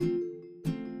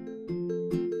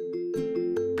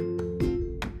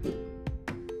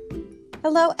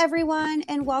Hello, everyone,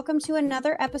 and welcome to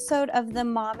another episode of the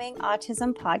Momming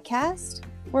Autism Podcast,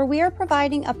 where we are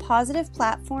providing a positive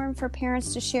platform for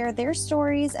parents to share their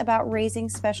stories about raising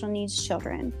special needs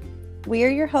children. We are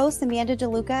your hosts, Amanda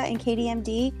DeLuca and Katie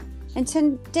MD, and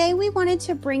today we wanted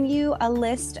to bring you a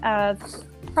list of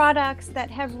products that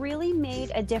have really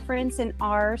made a difference in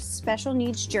our special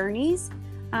needs journeys,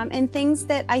 and things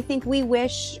that I think we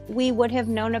wish we would have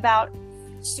known about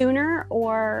sooner,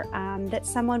 or that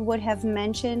someone would have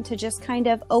mentioned to just kind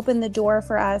of open the door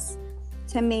for us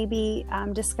to maybe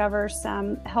discover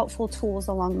some helpful tools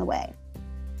along the way.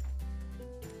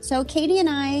 So Katie and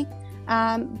I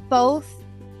both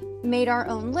made our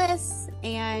own lists,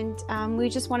 and we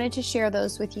just wanted to share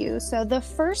those with you. So the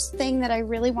first thing that I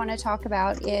really want to talk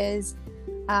about is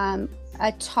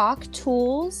a Talk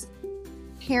Tools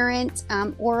parent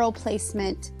oral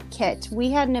placement kit. We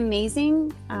had an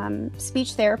amazing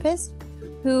speech therapist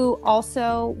who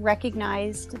also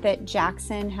recognized that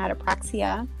Jackson had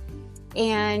apraxia,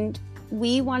 and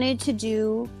we wanted to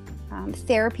do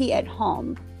therapy at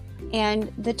home.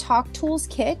 And the Talk Tools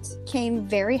kit came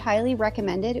very highly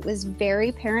recommended. It was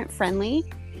very parent friendly,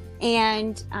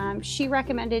 and she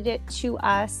recommended it to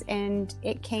us, and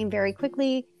it came very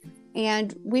quickly.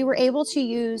 And we were able to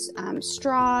use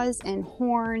straws and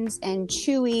horns and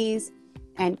chewies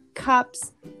and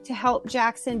cups to help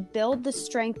Jackson build the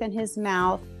strength in his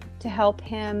mouth, to help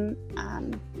him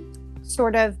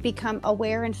sort of become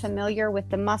aware and familiar with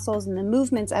the muscles and the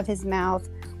movements of his mouth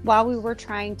while we were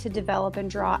trying to develop and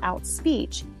draw out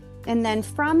speech. And then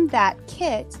from that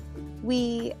kit,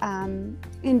 we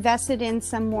invested in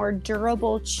some more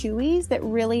durable chewies that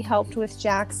really helped with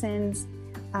Jackson's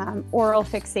oral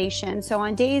fixation. So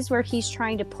on days where he's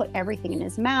trying to put everything in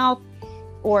his mouth,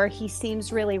 or he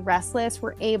seems really restless,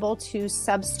 we're able to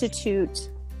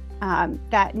substitute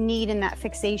that need and that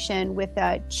fixation with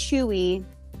a chewy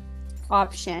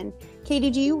option.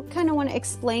 Katie, do you kind of want to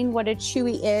explain what a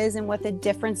chewy is and what the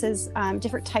differences,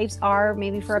 different types are,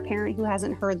 maybe for a parent who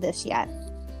hasn't heard this yet?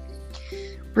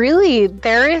 Really,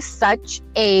 there is such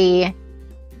a,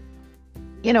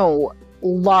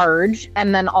 large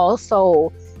and then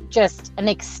also just an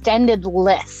extended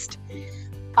list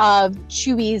of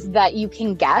chewies that you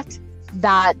can get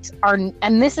that are,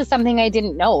 and this is something I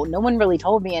didn't know. No one really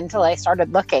told me until I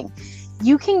started looking.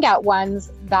 You can get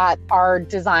ones that are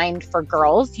designed for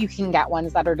girls. You can get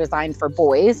ones that are designed for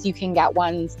boys. You can get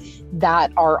ones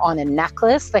that are on a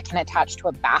necklace that can attach to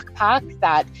a backpack,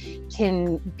 that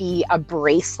can be a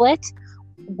bracelet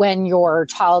when your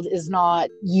child is not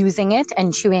using it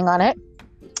and chewing on it.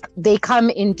 They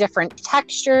come in different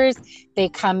textures. They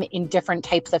come in different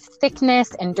types of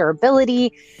thickness and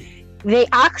durability. They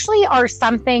actually are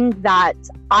something that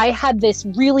I had this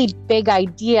really big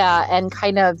idea and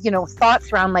kind of,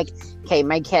 thoughts around, like, okay,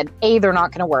 my kid, A, they're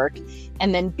not going to work.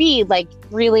 And then B,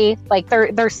 really,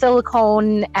 they're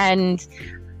silicone, and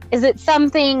is it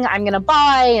something I'm going to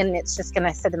buy and it's just going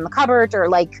to sit in the cupboard, or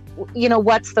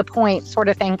what's the point, sort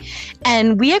of thing.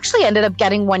 And we actually ended up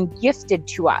getting one gifted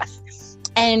to us.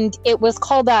 And it was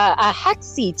called a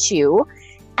Hexie Chew.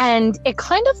 And it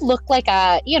kind of looked like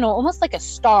almost like a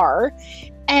star.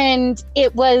 And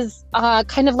it was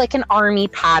kind of like an army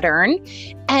pattern.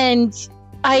 And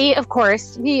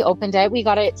we opened it, we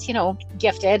got it,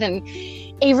 gifted. And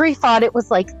Avery thought it was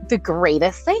like the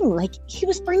greatest thing. Like, he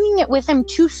was bringing it with him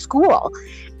to school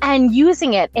and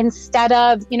using it instead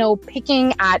of,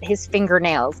 picking at his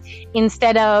fingernails,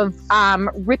 instead of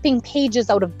ripping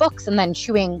pages out of books and then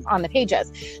chewing on the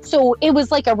pages. So it was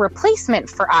like a replacement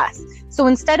for us. So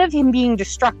instead of him being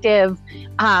destructive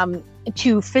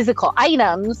to physical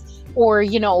items, or,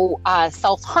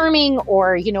 self-harming,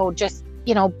 or, just,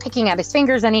 picking at his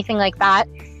fingers, anything like that,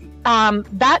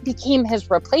 that became his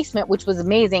replacement, which was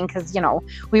amazing because,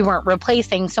 we weren't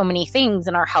replacing so many things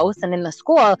in our house and in the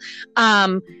school.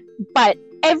 But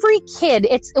every kid,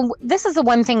 this is the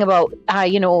one thing about,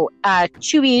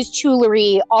 chewies,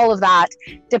 jewelry, all of that,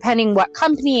 depending what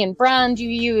company and brand you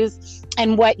use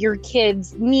and what your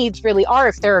kids' needs really are,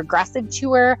 if they're aggressive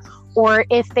chewer, or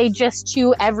if they just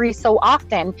chew every so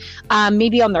often,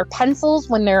 maybe on their pencils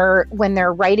when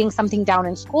they're writing something down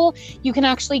in school. You can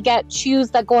actually get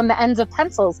chews that go on the ends of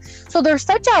pencils. So there's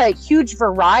such a huge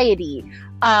variety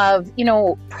of,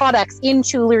 products in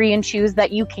jewelry and chews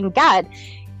that you can get.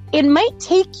 It might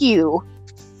take you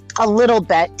a little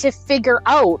bit to figure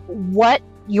out what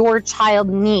your child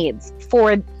needs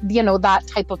for, that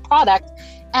type of product,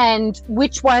 and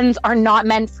which ones are not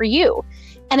meant for you.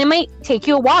 And it might take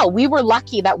you a while. We were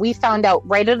lucky that we found out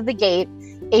right out of the gate,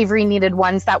 Avery needed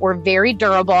ones that were very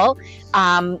durable.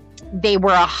 They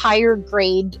were a higher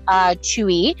grade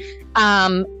chewy,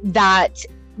 that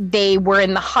they were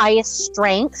in the highest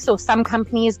strength. So some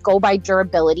companies go by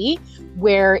durability,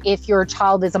 where if your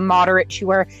child is a moderate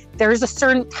chewer, there's a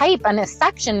certain type and a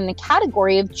section and a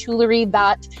category of jewelry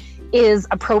that is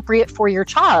appropriate for your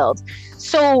child.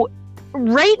 So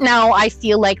right now, I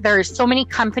feel like there are so many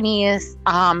companies,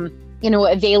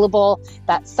 available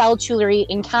that sell jewelry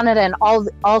in Canada and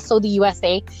also the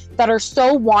USA that are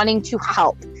so wanting to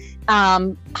help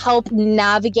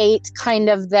navigate kind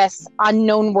of this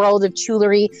unknown world of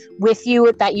jewelry with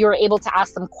you, that you're able to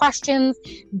ask them questions.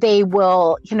 They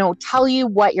will, tell you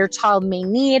what your child may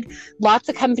need. Lots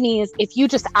of companies, if you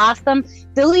just ask them,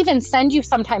 they'll even send you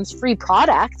sometimes free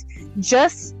product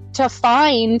just to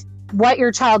find what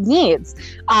your child needs.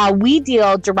 We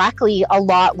deal directly a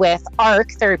lot with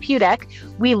ARC Therapeutic.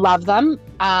 We love them.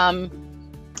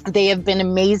 They have been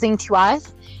amazing to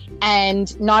us.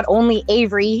 And not only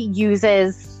Avery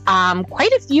uses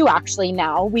quite a few actually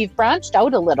now. We've branched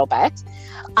out a little bit,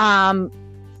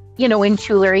 in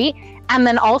jewelry. And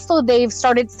then also they've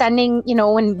started sending,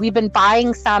 and we've been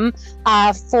buying some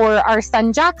for our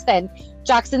son Jackson.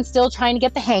 Jackson's still trying to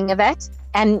get the hang of it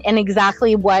and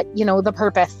exactly what, the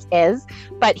purpose is.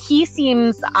 But he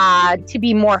seems to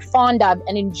be more fond of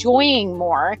and enjoying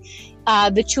more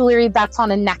the jewelry that's on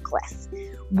a necklace,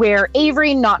 where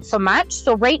Avery, not so much.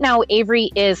 So right now, Avery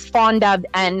is fond of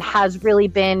and has really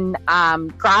been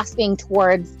grasping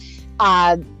towards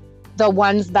the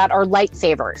ones that are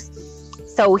lightsabers.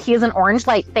 So he has an orange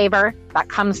lightsaber that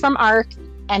comes from ARC,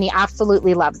 and he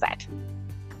absolutely loves it.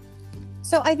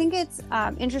 So I think it's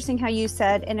interesting how you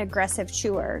said an aggressive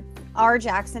chewer. Our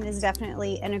Jackson is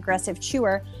definitely an aggressive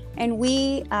chewer. And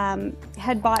we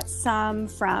had bought some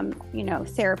from,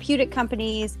 therapeutic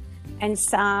companies, and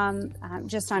some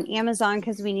just on Amazon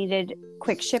because we needed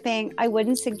quick shipping. I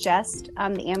wouldn't suggest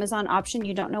the Amazon option.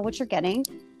 You don't know what you're getting.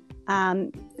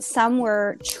 Some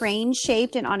were train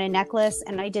shaped and on a necklace,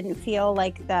 and I didn't feel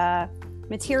like the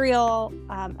material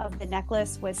of the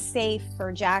necklace was safe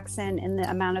for Jackson and the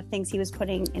amount of things he was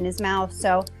putting in his mouth.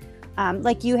 So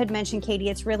like you had mentioned, Katie,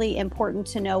 it's really important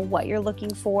to know what you're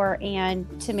looking for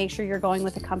and to make sure you're going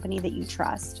with a company that you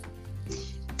trust.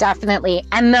 Definitely.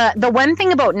 And the one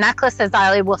thing about necklaces,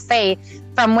 I will say,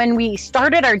 from when we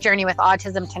started our journey with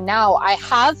autism to now, I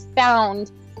have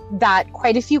found that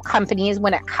quite a few companies,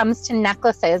 when it comes to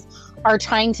necklaces, are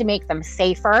trying to make them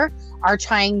safer, are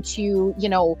trying to,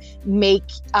 make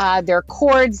their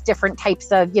cords different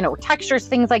types of, textures,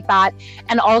 things like that.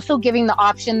 And also giving the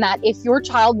option that if your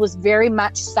child was very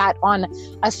much set on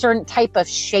a certain type of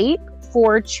shape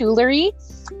for jewelry,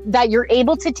 that you're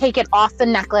able to take it off the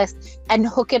necklace and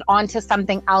hook it onto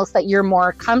something else that you're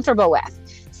more comfortable with.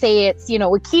 Say it's, a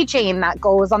keychain that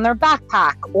goes on their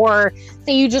backpack, or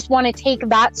say you just want to take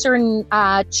that certain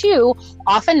chew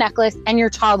off a necklace and your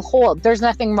child hold. There's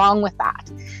nothing wrong with that.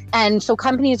 And so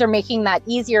companies are making that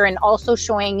easier, and also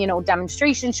showing,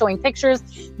 demonstrations, showing pictures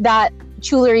that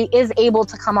jewelry is able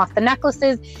to come off the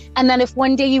necklaces. And then if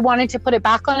one day you wanted to put it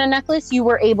back on a necklace, you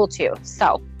were able to.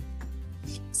 So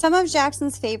some of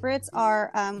Jackson's favorites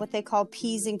are what they call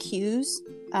P's and Q's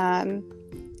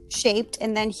shaped.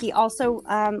 And then he also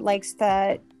likes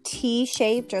the T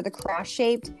shaped or the cross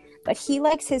shaped, but he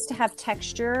likes his to have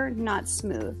texture, not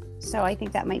smooth. So I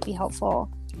think that might be helpful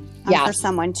for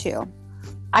someone too.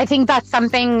 I think that's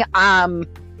something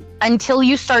until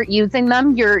you start using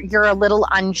them, you're a little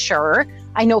unsure.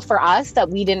 I know for us that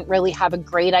we didn't really have a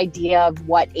great idea of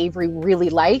what Avery really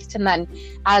liked. And then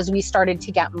as we started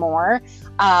to get more,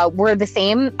 we're the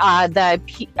same, the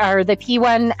P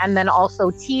one, and then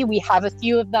also T, we have a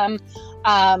few of them.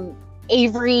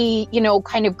 Avery,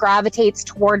 kind of gravitates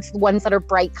towards the ones that are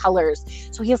bright colors.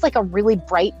 So he has like a really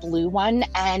bright blue one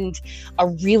and a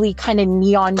really kind of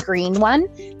neon green one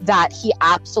that he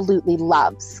absolutely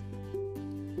loves.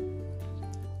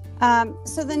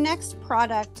 So the next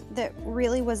product that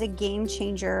really was a game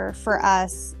changer for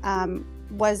us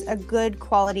was a good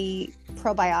quality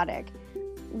probiotic.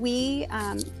 We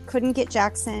couldn't get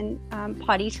Jackson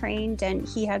potty trained, and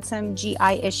he had some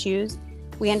GI issues.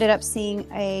 We ended up seeing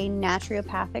a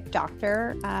naturopathic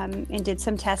doctor and did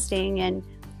some testing, and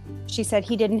she said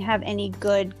he didn't have any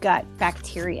good gut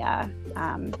bacteria.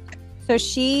 So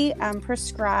she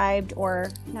prescribed, or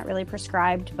not really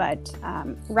prescribed, but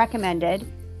recommended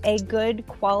a good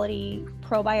quality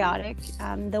probiotic.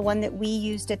 The one that we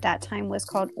used at that time was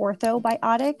called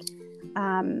Orthobiotic.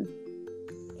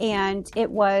 And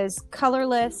it was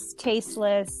colorless,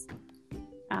 tasteless,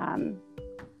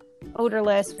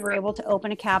 odorless. We were able to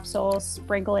open a capsule,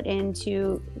 sprinkle it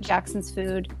into Jackson's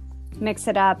food, mix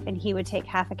it up, and he would take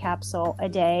half a capsule a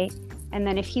day. And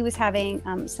then if he was having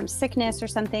some sickness or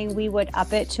something, we would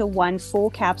up it to 1 full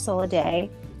capsule a day.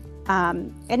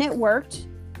 And it worked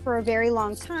for a very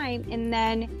long time. And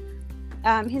then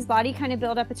his body kind of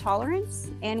built up a tolerance,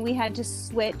 and we had to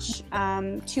switch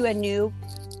to a new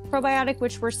probiotic,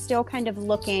 which we're still kind of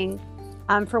looking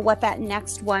for what that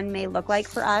next one may look like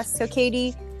for us. So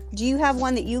Katie, do you have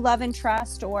one that you love and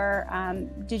trust, or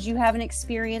did you have an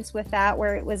experience with that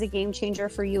where it was a game changer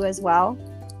for you as well?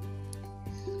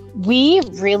 We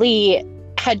really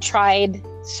had tried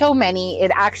so many.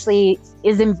 It actually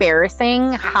is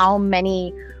embarrassing how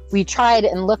many we tried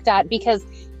and looked at, because,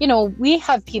 you know, we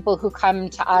have people who come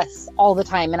to us all the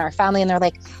time in our family and they're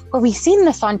like, well, we've seen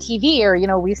this on TV, or, you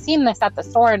know, we've seen this at the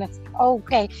store, and it's like, oh,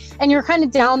 okay. And you're kind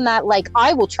of down that, like,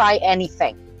 I will try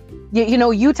anything. You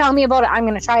know, you tell me about it, I'm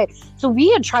going to try it. So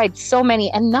we had tried so many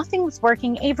and nothing was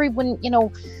working. Avery wouldn't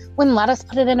let us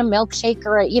put it in a milkshake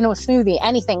or a smoothie,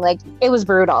 anything. Like, it was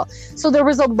brutal. So there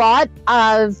was a lot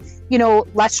of,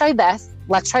 let's try this,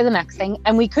 let's try the next thing.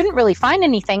 And we couldn't really find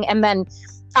anything. And then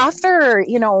after,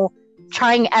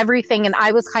 trying everything, and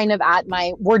I was kind of at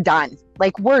we're done.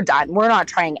 Like, we're done. We're not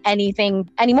trying anything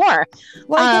anymore.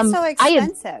 Well, it gets so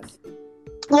expensive.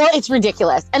 It's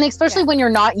ridiculous. And especially when you're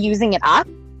not using it up.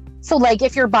 So like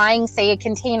if you're buying, say, a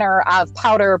container of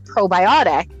powder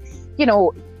probiotic,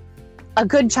 a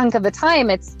good chunk of the time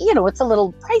it's a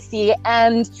little pricey,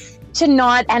 and to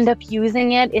not end up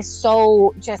using it is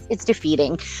it's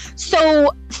defeating.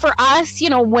 So for us,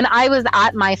 when I was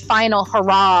at my final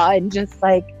hurrah and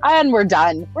and we're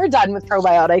done with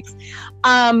probiotics,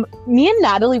 me and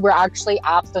Natalie were actually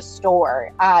at the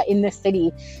store in the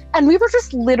city, and we were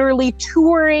just literally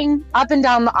touring up and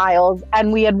down the aisles,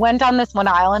 and we had went on this one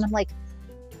aisle, and I'm like,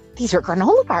 these are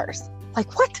granola bars.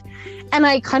 Like, what? And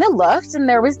I kind of looked, and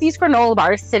there was these granola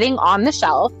bars sitting on the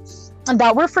shelf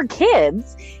that were for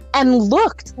kids and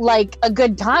looked like a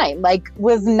good time, like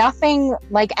was nothing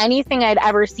like anything I'd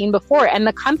ever seen before. And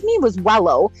the company was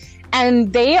Wello,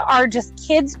 and they are just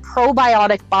kids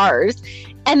probiotic bars.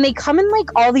 And they come in like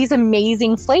all these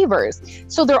amazing flavors.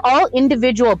 So they're all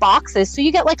individual boxes. So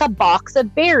you get like a box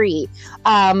of berry.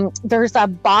 There's a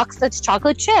box that's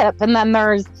chocolate chip. And then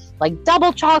there's like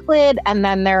double chocolate. And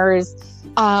then there's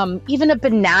even a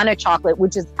banana chocolate,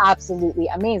 which is absolutely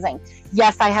amazing.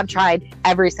 Yes, I have tried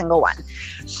every single one.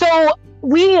 So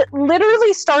we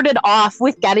literally started off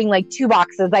with getting like 2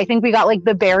 boxes. I think we got like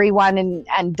the berry one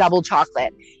and double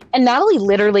chocolate. And Natalie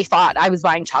literally thought I was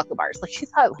buying chocolate bars. Like, she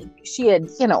thought like she had,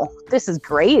 this is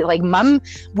great. Like, Mom,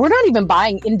 we're not even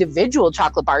buying individual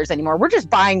chocolate bars anymore. We're just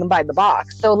buying them by the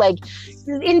box. So like,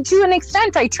 to an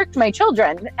extent, I tricked my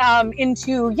children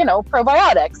into,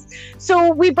 probiotics.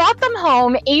 So we brought them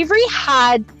home. Avery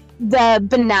had the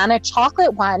banana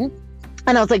chocolate one.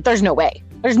 And I was like, there's no way.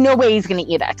 There's no way he's going to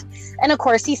eat it. And of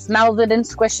course, he smells it and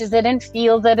squishes it and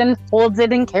feels it and holds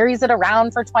it and carries it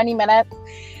around for 20 minutes.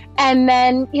 And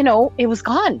then, it was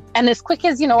gone. And as quick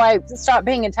as, I stopped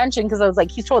paying attention because I was like,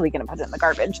 he's totally going to put it in the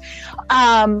garbage.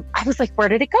 I was like, where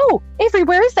did it go? Avery,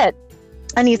 where is it?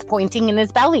 And he's pointing in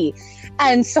his belly.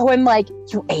 And so I'm like,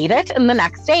 you ate it? And the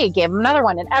next day, gave him another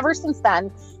one. And ever since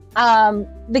then,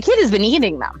 the kid has been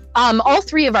eating them. All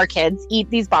 3 of our kids eat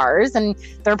these bars, and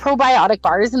they're probiotic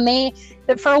bars. And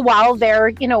for a while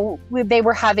there, they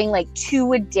were having like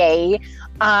 2 a day.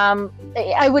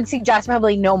 I would suggest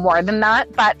probably no more than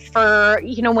that. But for,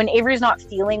 when Avery's not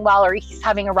feeling well or he's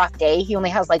having a rough day, he only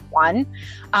has like 1.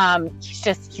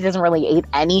 He doesn't really eat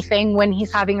anything when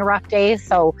he's having a rough day.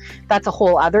 So that's a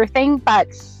whole other thing. But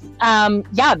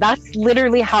that's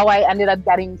literally how I ended up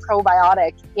getting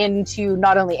probiotic into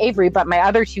not only Avery, but my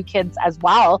other 2 kids as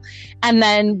well. And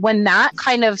then when that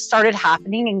kind of started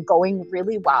happening and going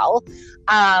really well,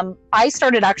 I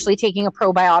started actually taking a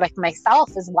probiotic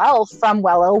myself as well from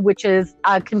Wello, which is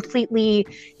a completely,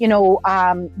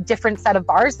 different set of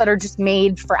bars that are just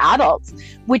made for adults,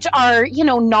 which are,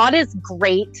 not as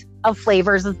great of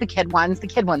flavors as the kid ones. The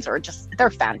kid ones are they're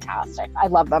fantastic. I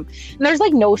love them. And there's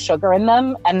like no sugar in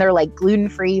them, and they're like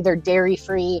gluten-free, they're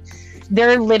dairy-free.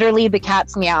 They're literally the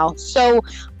cat's meow. So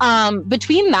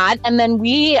between that, and then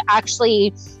we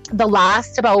actually, the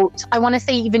last about, I want to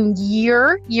say even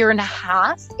year and a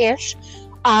half-ish,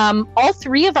 all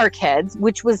 3 of our kids,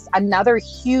 which was another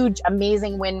huge,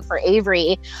 amazing win for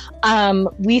Avery,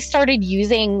 we started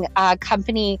using a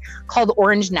company called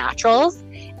Orange Naturals.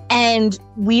 And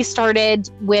we started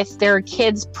with their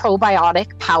kids'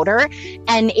 probiotic powder.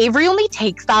 And Avery only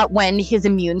takes that when his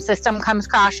immune system comes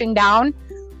crashing down.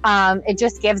 It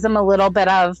just gives him a little bit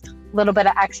of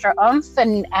extra oomph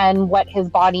and what his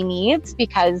body needs,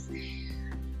 because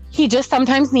he just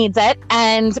sometimes needs it.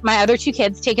 And my other two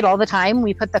kids take it all the time.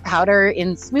 We put the powder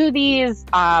in smoothies.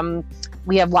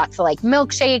 We have lots of like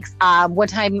milkshakes. One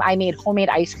time I made homemade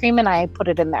ice cream and I put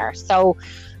it in there. So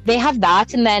they have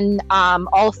that. And then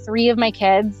all three of my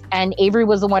kids, and Avery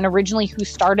was the one originally who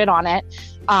started on it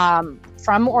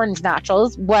from Orange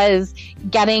Naturals, was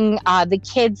getting the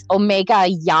Kids Omega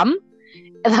Yum.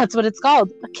 That's what it's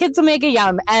called, Kids Omega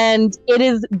Yum. And it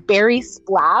is berry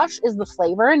splash is the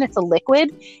flavor, and it's a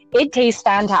liquid. It tastes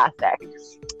fantastic.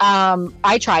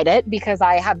 I tried it because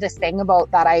I have this thing about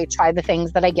that I try the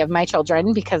things that I give my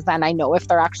children, because then I know if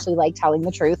they're actually like telling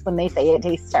the truth when they say it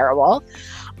tastes terrible.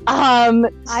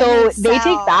 So they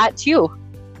take that too.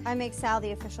 I make Sal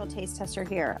the official taste tester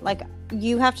here. Like,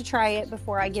 you have to try it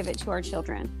before I give it to our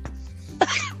children.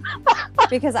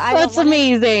 Because that's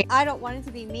amazing. I don't want it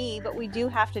to be me, but we do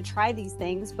have to try these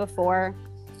things before.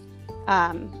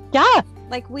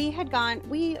 Like we had gone,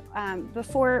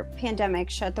 before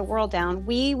pandemic shut the world down,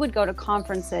 we would go to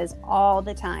conferences all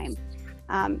the time.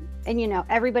 And you know,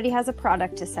 everybody has a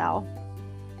product to sell,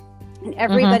 and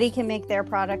everybody can make their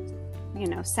product, you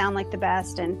know, sound like the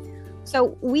best. And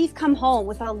so we've come home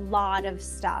with a lot of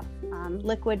stuff,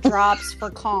 liquid drops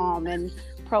for Calm, and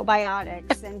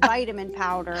probiotics, and vitamin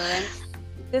powder, and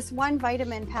this one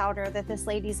vitamin powder that this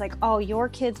lady's like, oh, your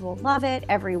kids will love it,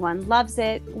 everyone loves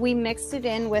it. We mixed it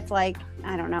in with, like,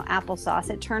 I don't know, applesauce.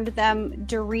 It turned them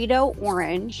Dorito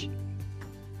orange.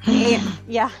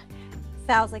 Yeah.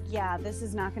 Sal's like, yeah, this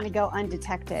is not going to go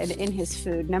undetected in his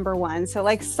food, number one. So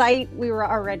like sight, we were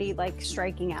already like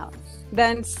striking out.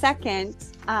 Then second,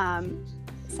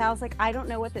 Sal's like, I don't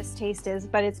know what this taste is,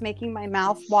 but it's making my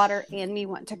mouth water and me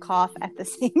want to cough at the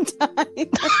same time.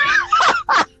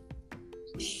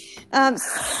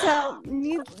 So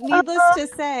needless to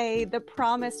say, the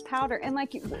promised powder, and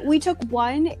like we took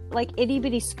one like itty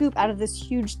bitty scoop out of this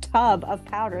huge tub of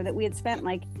powder that we had spent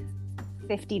like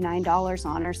 $59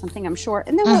 on or something, I'm sure.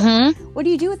 And then what do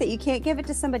you do with it? You can't give it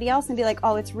to somebody else and be like,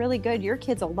 oh, it's really good, your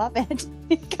kids will love it.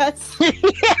 Because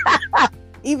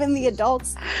even the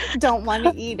adults don't want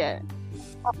to eat it.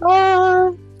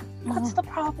 What's the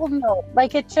problem though?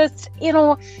 Like, it just, you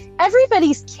know,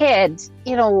 everybody's kid,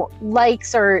 you know,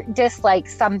 likes or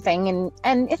dislikes something,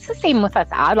 and it's the same with us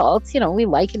adults. You know, we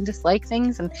like and dislike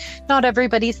things, and not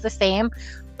everybody's the same.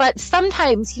 But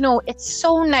sometimes, you know, it's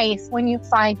so nice when you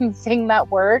find the thing that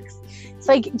works. It's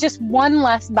like just one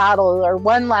less battle or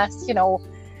one less, you know,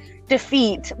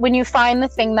 defeat when you find the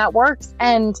thing that works.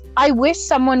 And I wish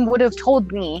someone would have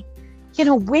told me, you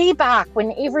know, way back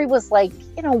when Avery was like,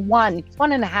 you know,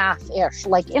 1.5-ish,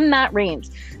 like in that range,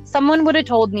 someone would have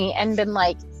told me and been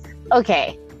like,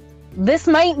 okay, this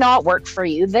might not work for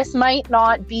you. This might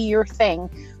not be your thing,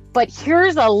 but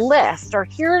here's a list, or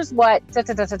here's what,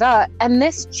 and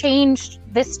this changed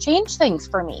things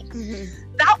for me.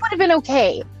 That would have been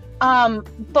okay.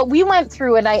 But we went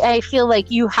through, and I feel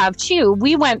like you have too,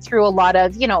 we went through a lot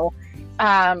of, you know,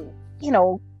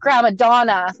 Grandma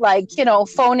Donna, like, you know,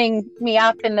 phoning me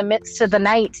up in the midst of the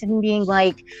night and being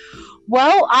like,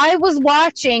 well, I was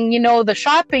watching, you know, the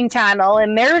shopping channel,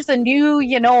 and there's a new,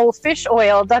 you know, fish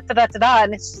oil,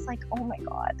 and it's just like, oh my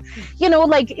God, you know,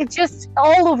 like, it's just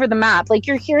all over the map. Like,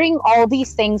 you're hearing all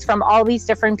these things from all these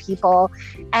different people,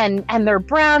 and they're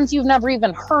brands you've never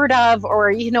even heard of, or,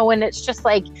 you know, and it's just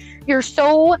like,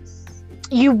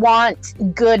 you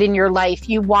want good in your life,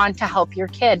 you want to help your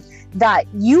kid, that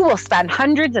you will spend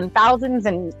hundreds and thousands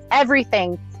and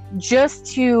everything just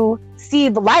to see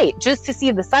the light, just to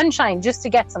see the sunshine, just to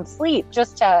get some sleep,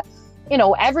 just to, you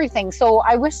know, everything. So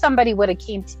I wish somebody would have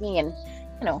came to me and,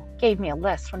 you know, gave me a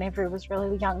list whenever it was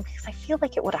really young, because I feel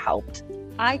like it would have helped.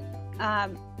 I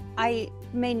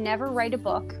may never write a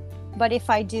book, but if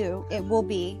I do, it will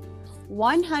be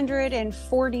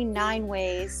 149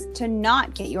 ways to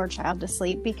not get your child to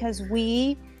sleep, because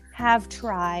we have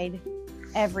tried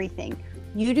everything.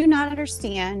 You do not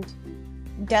understand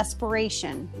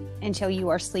desperation until you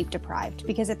are sleep deprived,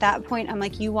 because at that point I'm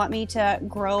like, you want me to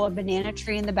grow a banana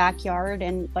tree in the backyard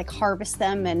and like harvest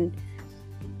them and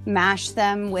mash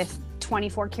them with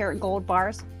 24 karat gold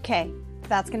bars? Okay, if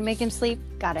that's gonna make him sleep,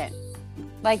 got it.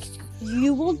 Like,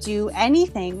 you will do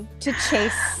anything to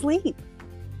chase sleep.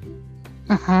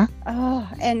 Oh,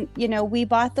 and you know, we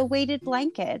bought the weighted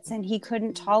blankets and he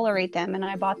couldn't tolerate them, and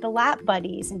I bought the lap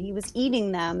buddies and he was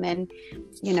eating them, and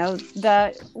you know,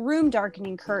 the room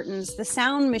darkening curtains, the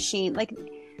sound machine. Like,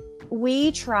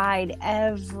 we tried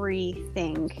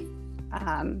everything.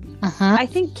 I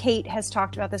think Kate has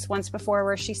talked about this once before,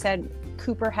 where she said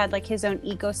Cooper had like his own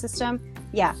ecosystem.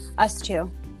 Yeah, us too.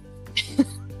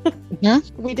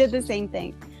 We did the same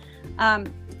thing.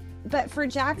 But for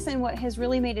Jackson, what has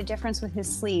really made a difference with his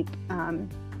sleep,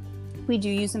 we do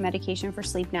use a medication for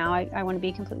sleep now. I want to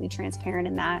be completely transparent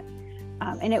in that.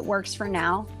 And it works for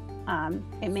now.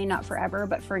 It may not forever,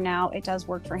 but for now it does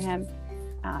work for him.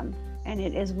 And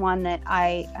it is one that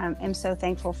I am so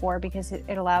thankful for, because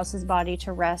it allows his body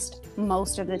to rest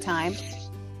most of the time.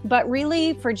 But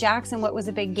really, for Jackson, what was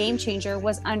a big game changer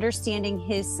was understanding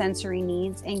his sensory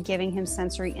needs and giving him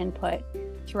sensory input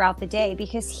throughout the day,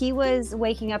 because he was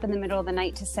waking up in the middle of the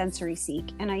night to sensory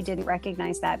seek. And I didn't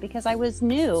recognize that because I was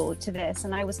new to this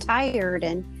and I was tired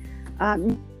and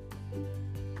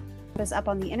was up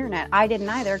on the internet. I didn't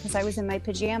either, because I was in my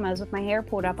pajamas with my hair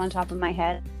pulled up on top of my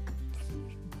head,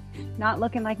 not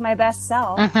looking like my best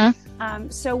self.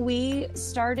 So we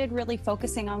started really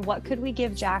focusing on what could we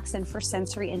give Jackson for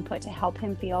sensory input to help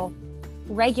him feel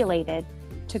regulated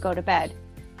to go to bed.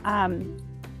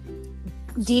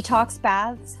 Detox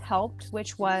baths helped,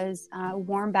 which was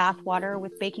warm bath water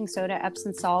with baking soda,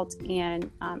 Epsom salt,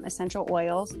 and essential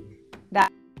oils.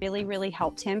 That really, really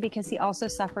helped him, because he also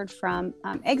suffered from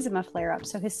eczema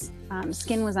flare-ups, so his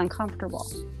skin was uncomfortable.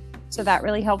 So that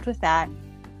really helped with that.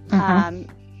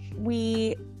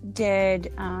 We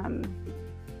did,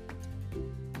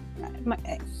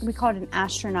 we call it an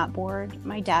astronaut board.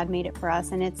 My dad made it for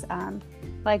us, and it's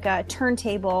like a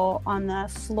turntable on the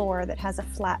floor that has a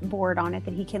flat board on it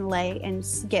that he can lay and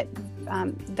get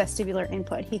vestibular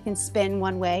input. He can spin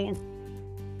one way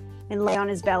and lay on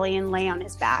his belly and lay on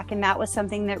his back, and that was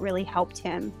something that really helped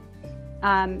him.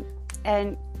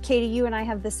 And Katie, you and I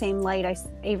have the same light.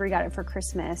 Avery got it for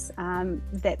Christmas,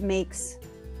 that makes,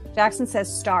 Jackson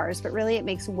says stars, but really it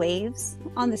makes waves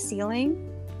on the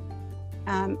ceiling,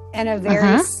 and a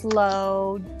very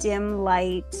slow, dim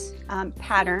light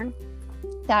pattern.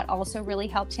 That also really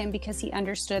helped him, because he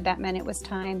understood that meant it was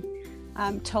time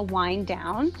to wind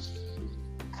down.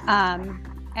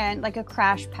 And like a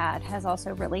crash pad has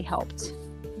also really helped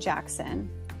Jackson.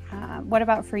 What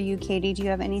about for you, Katie? Do you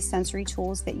have any sensory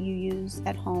tools that you use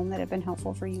at home that have been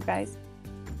helpful for you guys?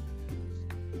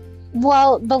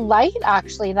 Well, the light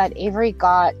actually that Avery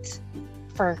got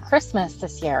for Christmas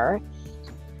this year,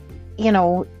 you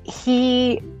know,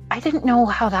 I didn't know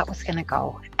how that was going to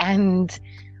go. And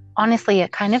honestly,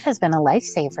 it kind of has been a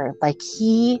lifesaver. Like,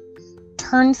 he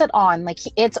turns it on. Like,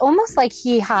 it's almost like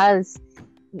he has,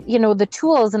 you know, the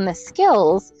tools and the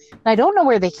skills. And I don't know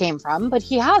where they came from, but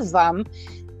he has them,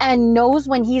 and knows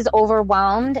when he's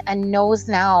overwhelmed, and knows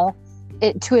now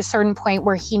to a certain point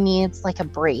where he needs like a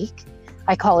break.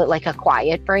 I call it like a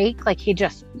quiet break. Like, he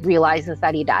just realizes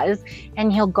that he does,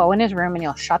 and he'll go in his room and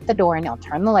he'll shut the door and he'll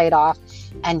turn the light off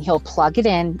and he'll plug it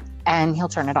in and he'll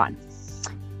turn it on.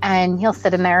 And he'll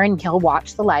sit in there and he'll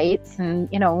watch the lights, and,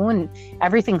 you know, and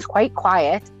everything's quite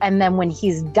quiet. And then when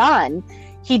he's done,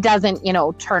 he doesn't, you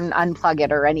know, unplug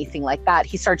it or anything like that.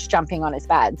 He starts jumping on his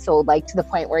bed. So, like, to the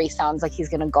point where he sounds like he's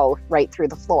going to go right through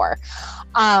the floor.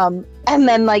 And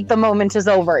then, like, the moment is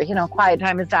over, you know, quiet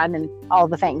time is done and all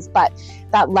the things. But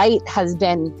that light has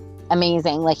been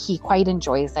amazing. Like, he quite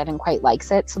enjoys it and quite likes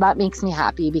it. So that makes me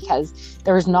happy, because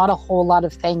there's not a whole lot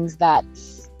of things that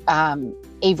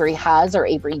Avery has or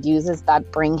Avery uses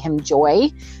that bring him joy.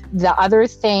 The other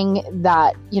thing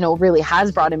that, you know, really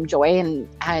has brought him joy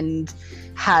and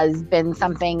has been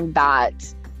something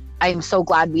that I'm so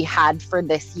glad we had for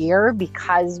this year,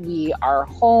 because we are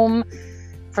home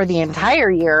for the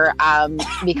entire year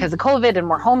because of COVID, and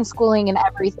we're homeschooling and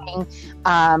everything,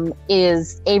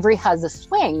 is Avery has a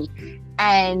swing,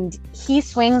 and he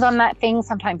swings on that thing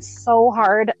sometimes so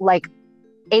hard, like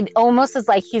it almost is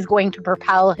like he's going to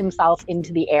propel himself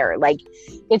into the air. Like,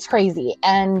 it's crazy.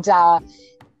 And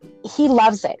he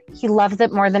loves it. He loves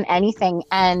it more than anything.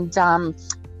 And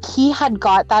he had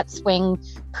got that swing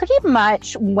pretty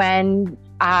much when,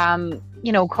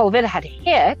 you know, COVID had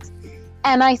hit.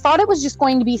 And I thought it was just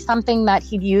going to be something that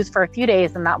he'd use for a few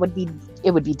days, and it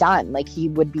would be done. Like, he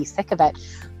would be sick of it.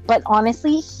 But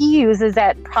honestly, he uses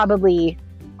it probably,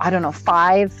 I don't know,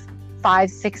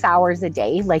 5-6 hours a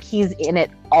day. Like, he's in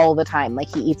it all the time. Like,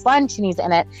 he eats lunch and he's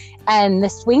in it. And the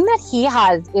swing that he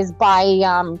has is by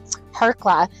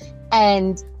Harkla,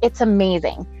 and it's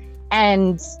amazing.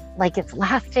 And like, it's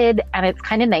lasted, and it's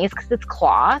kind of nice because it's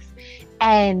cloth,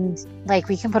 and like,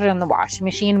 we can put it in the washing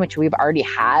machine, which we've already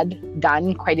had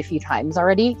done quite a few times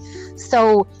already.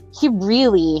 So he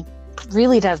really,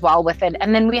 really does well with it.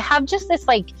 And then we have just this,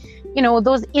 like, you know,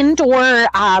 those indoor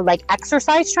like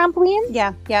exercise trampolines.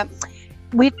 Yeah.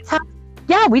 We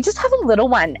just have a little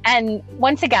one. And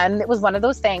once again, it was one of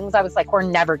those things I was like, we're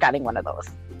never getting one of those.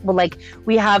 Well, like,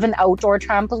 we have an outdoor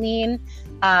trampoline,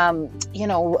 you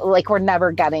know, like, we're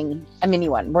never getting a mini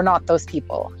one. We're not those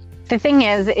people. the thing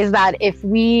is that if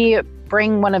we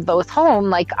bring one of those home,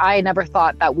 like I never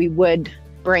thought that we would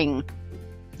bring,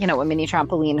 you know, a mini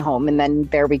trampoline home. And then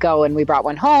there we go. And we brought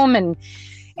one home and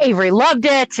Avery loved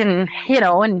it and, you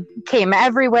know, and came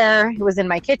everywhere. It was in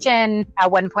my kitchen. At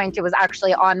one point, it was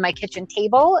actually on my kitchen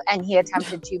table and he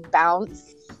attempted to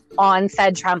bounce on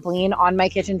said trampoline on my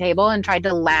kitchen table and tried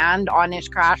to land on his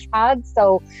crash pad.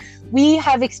 So we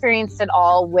have experienced it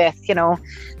all with, you know,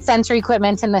 sensory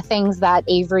equipment and the things that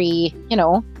Avery, you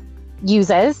know,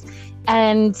 uses.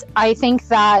 And I think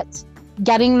that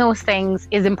getting those things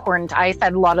is important. I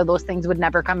said a lot of those things would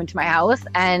never come into my house.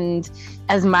 And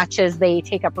as much as they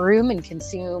take up room and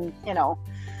consume, you know,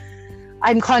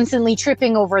 I'm constantly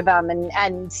tripping over them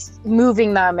and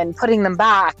moving them and putting them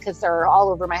back because they're all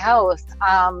over my house.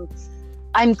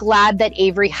 I'm glad that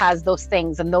Avery has those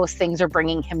things and those things are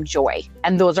bringing him joy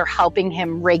and those are helping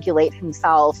him regulate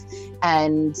himself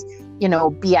and, you know,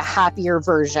 be a happier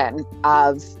version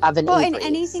of an Avery. And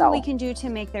anything we can do to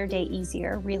make their day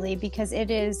easier, really, because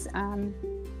it is,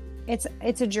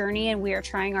 it's a journey and we are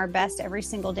trying our best every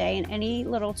single day, and any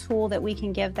little tool that we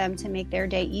can give them to make their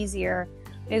day easier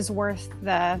is worth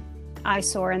the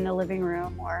eyesore in the living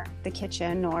room or the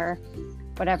kitchen or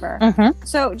whatever. Mm-hmm.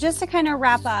 So just to kind of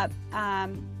wrap up,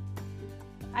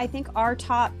 I think our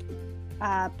top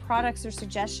products or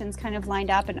suggestions kind of lined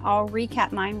up, and I'll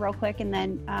recap mine real quick, and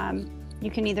then you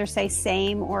can either say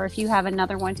same or if you have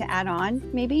another one to add on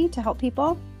maybe to help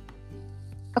people.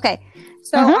 Okay,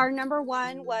 so our number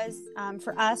one was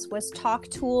for us was talk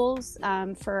tools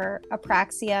for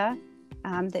apraxia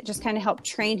that just kind of help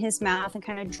train his mouth and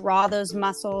kind of draw those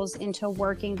muscles into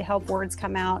working to help words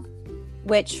come out,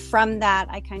 which from that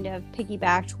I kind of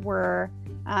piggybacked were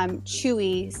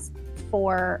Chewies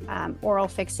for oral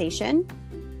fixation.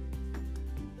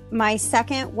 My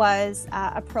second was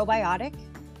a probiotic.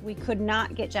 We could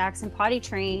not get Jackson potty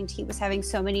trained. He was having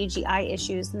so many GI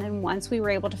issues. And then once we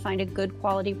were able to find a good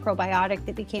quality probiotic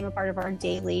that became a part of our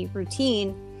daily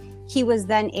routine, he was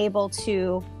then able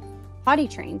to potty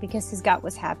train because his gut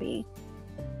was happy.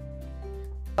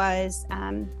 Was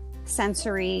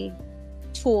sensory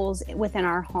tools within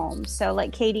our home. So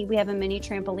like Katie, we have a mini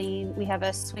trampoline, we have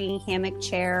a swinging hammock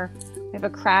chair, we have a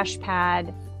crash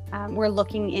pad. We're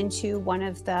looking into one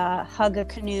of the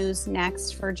Hug-A-Canoes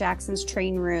next for Jackson's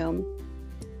train room.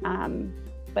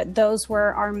 But those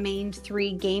were our main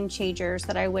three game changers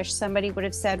that I wish somebody would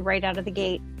have said right out of the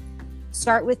gate.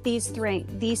 Start with these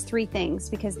three things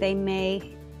because they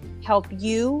may help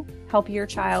your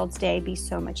child's day be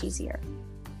so much easier.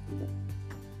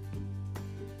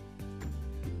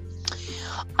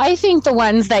 I think the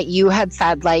ones that you had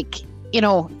said, like, you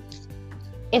know,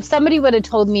 if somebody would have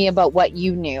told me about what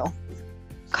you knew,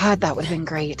 God, that would have been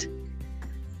great.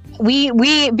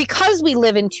 We because we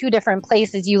live in two different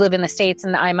places, you live in the States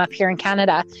and I'm up here in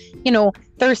Canada, you know,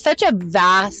 there's such a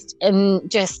vast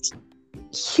and just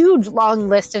huge long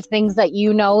list of things that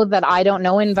you know that I don't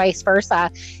know and vice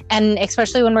versa. And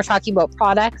especially when we're talking about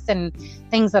products and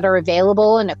things that are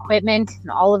available and equipment and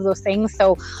all of those things.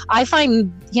 So I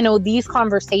find, you know, these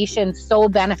conversations so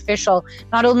beneficial,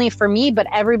 not only for me, but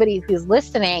everybody who's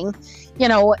listening, you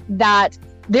know, that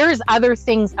there's other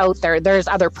things out there. There's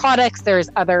other products, there's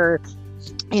other,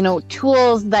 you know,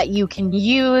 tools that you can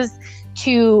use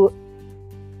to,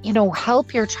 you know,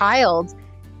 help your child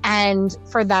and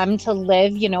for them to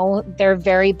live, you know, their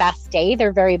very best day,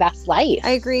 their very best life.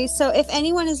 I agree. So if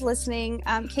anyone is listening,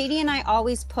 Katie and I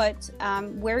always put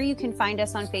where you can find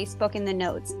us on Facebook in the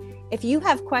notes. If you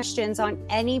have questions on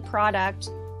any product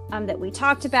that we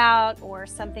talked about or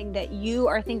something that you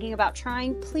are thinking about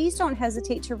trying, please don't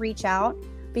hesitate to reach out,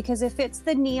 because if it's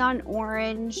the neon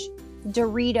orange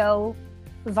Dorito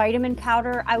vitamin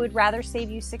powder, I would rather save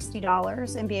you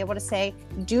 $60 and be able to say,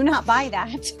 do not buy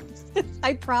that.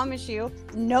 I promise you,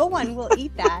 no one will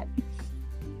eat that.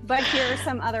 But here are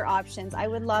some other options. I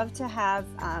would love to have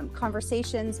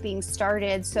conversations being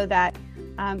started so that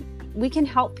we can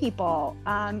help people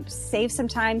save some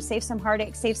time, save some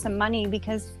heartache, save some money,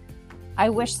 because I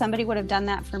wish somebody would have done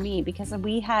that for me, because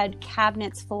we had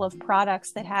cabinets full of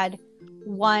products that had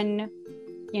one,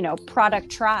 you know,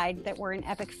 product tried that were an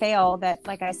epic fail that,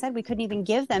 like I said, we couldn't even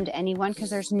give them to anyone because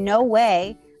there's no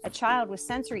way a child with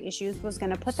sensory issues was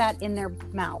going to put that in their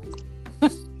mouth.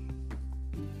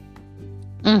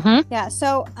 Mm-hmm. Yeah.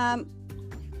 So, I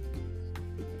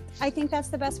think that's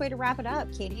the best way to wrap it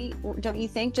up, Katie. Don't you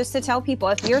think? Just to tell people,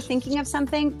 if you're thinking of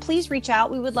something, please reach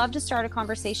out. We would love to start a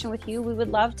conversation with you. We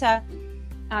would love to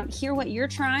hear what you're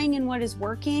trying and what is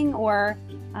working, or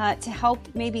to help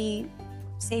maybe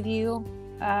save you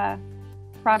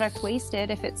product wasted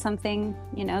if it's something,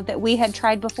 you know, that we had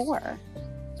tried before.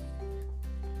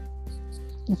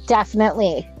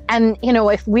 Definitely. And, you know,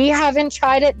 if we haven't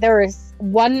tried it, there is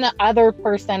one other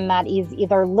person that is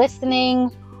either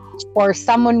listening or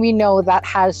someone we know that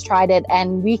has tried it,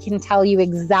 and we can tell you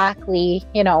exactly,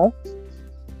 you know,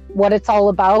 what it's all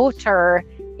about, or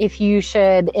if you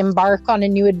should embark on a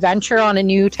new adventure on a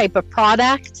new type of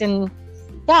product. And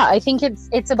yeah, I think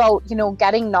it's about, you know,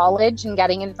 getting knowledge and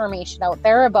getting information out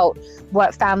there about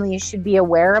what families should be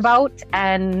aware about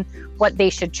and what they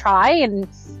should try. And,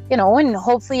 you know, and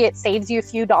hopefully it saves you a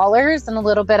few dollars and a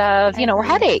little bit of, you know,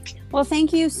 headache. Well,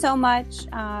 thank you so much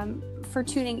for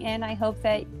tuning in. I hope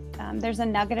that there's a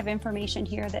nugget of information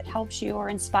here that helps you or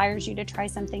inspires you to try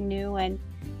something new and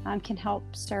can help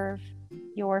serve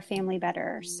your family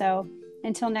better. So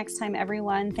until next time,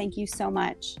 everyone, thank you so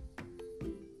much.